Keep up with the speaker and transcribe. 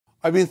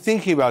I've been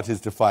thinking about his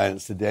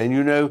defiance today, and,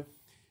 you know,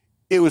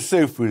 it was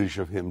so foolish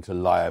of him to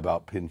lie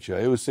about Pincher.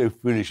 It was so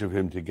foolish of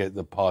him to get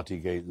the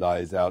Partygate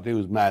lies out. It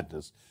was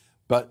madness.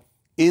 But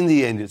in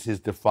the end, it's his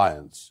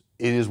defiance.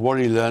 It is what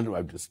he learned.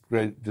 I've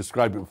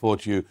described it before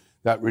to you,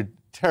 that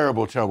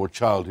terrible, terrible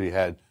child he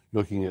had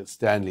looking at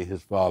Stanley,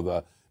 his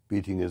father,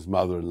 beating his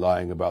mother and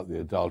lying about the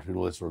adultery and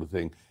all this sort of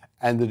thing.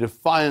 And the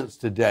defiance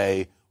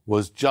today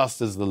was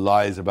just as the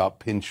lies about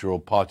Pincher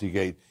or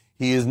Partygate.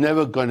 He is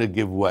never going to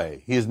give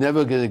way. He is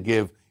never going to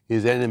give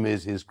his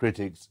enemies, his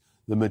critics,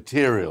 the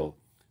material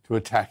to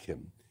attack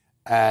him.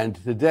 And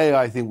today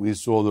I think we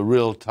saw the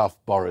real tough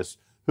Boris,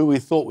 who we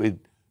thought we'd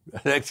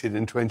elected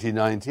in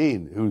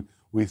 2019, who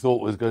we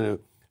thought was going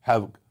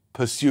to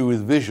pursue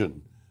with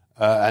vision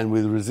and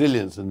with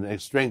resilience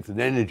and strength and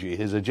energy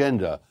his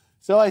agenda.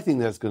 So I think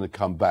that's going to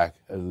come back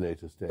at a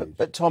later stage.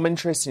 But Tom,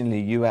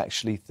 interestingly, you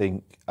actually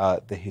think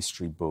the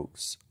history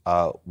books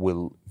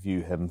will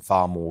view him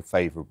far more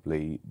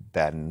favourably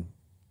than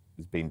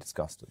is being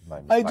discussed at the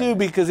moment. I do,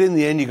 because in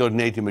the end he got an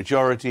 80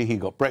 majority. He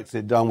got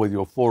Brexit done, whether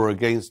you're for or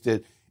against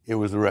it. It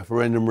was a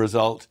referendum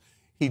result.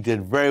 He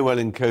did very well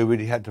in COVID.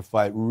 He had to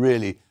fight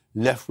really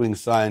left-wing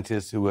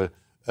scientists who were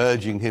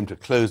urging him to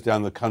close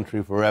down the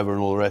country forever and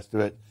all the rest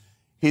of it.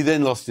 He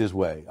then lost his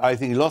way. I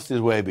think he lost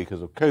his way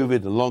because of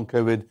COVID, the long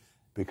COVID,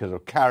 because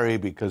of Carrie,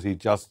 because he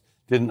just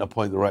didn't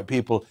appoint the right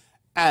people,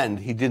 and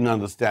he didn't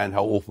understand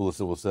how awful the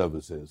civil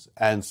service is.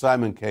 And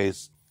Simon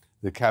Case,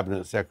 the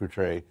cabinet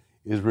secretary,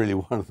 is really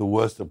one of the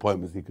worst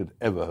appointments he could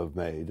ever have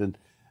made. And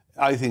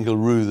I think he'll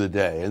rue the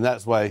day, and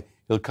that's why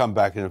he'll come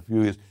back in a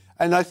few years.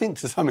 And I think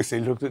to some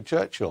extent he looked at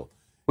Churchill.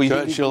 Well,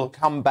 Churchill would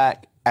come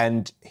back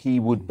and he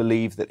would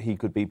believe that he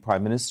could be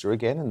Prime Minister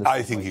again?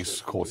 I think,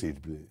 of course,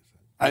 he'd believe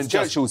so. And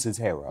Churchill's his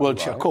hero, well,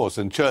 right? Of course,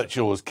 and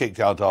Churchill was kicked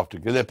out after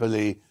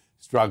Gallipoli,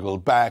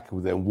 struggled back,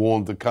 then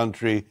warned the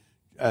country.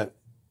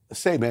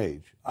 Same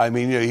age. I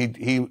mean, you know,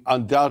 he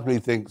undoubtedly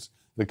thinks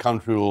the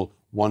country will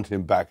want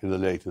him back at a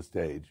later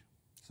stage.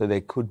 So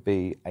there could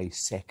be a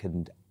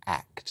second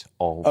act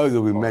of... Oh,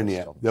 there'll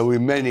be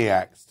many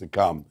acts to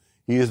come.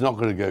 He is not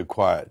going to go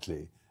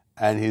quietly,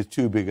 and he's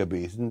too big a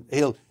beast.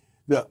 And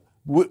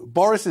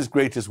Boris's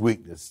greatest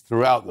weakness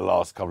throughout the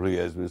last couple of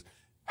years was,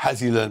 has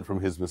he learned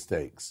from his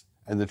mistakes?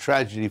 And the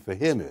tragedy for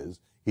him is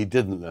he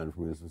didn't learn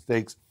from his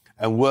mistakes,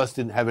 and worse,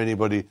 didn't have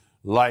anybody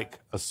like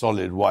a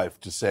solid wife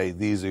to say,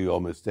 these are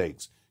your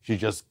mistakes. She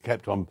just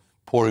kept on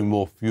pouring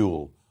more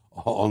fuel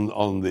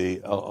on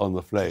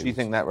the flames. Do you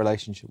think that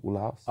relationship will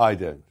last? I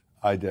don't.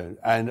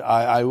 And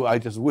I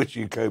just wish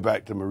he'd go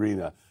back to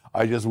Marina.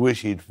 I just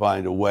wish he'd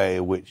find a way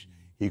in which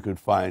he could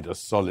find a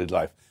solid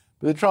life.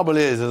 But the trouble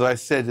is, as I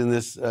said in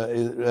this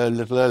a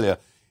little earlier,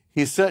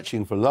 he's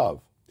searching for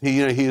love. He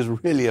is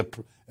really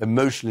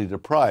emotionally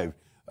deprived.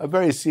 A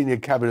very senior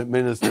cabinet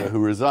minister who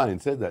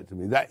resigned said that to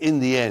me, that in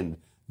the end,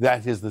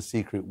 that is the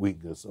secret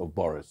weakness of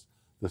Boris,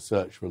 the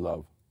search for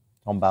love.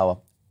 Tom Bower,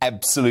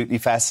 absolutely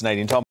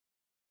fascinating. Tom.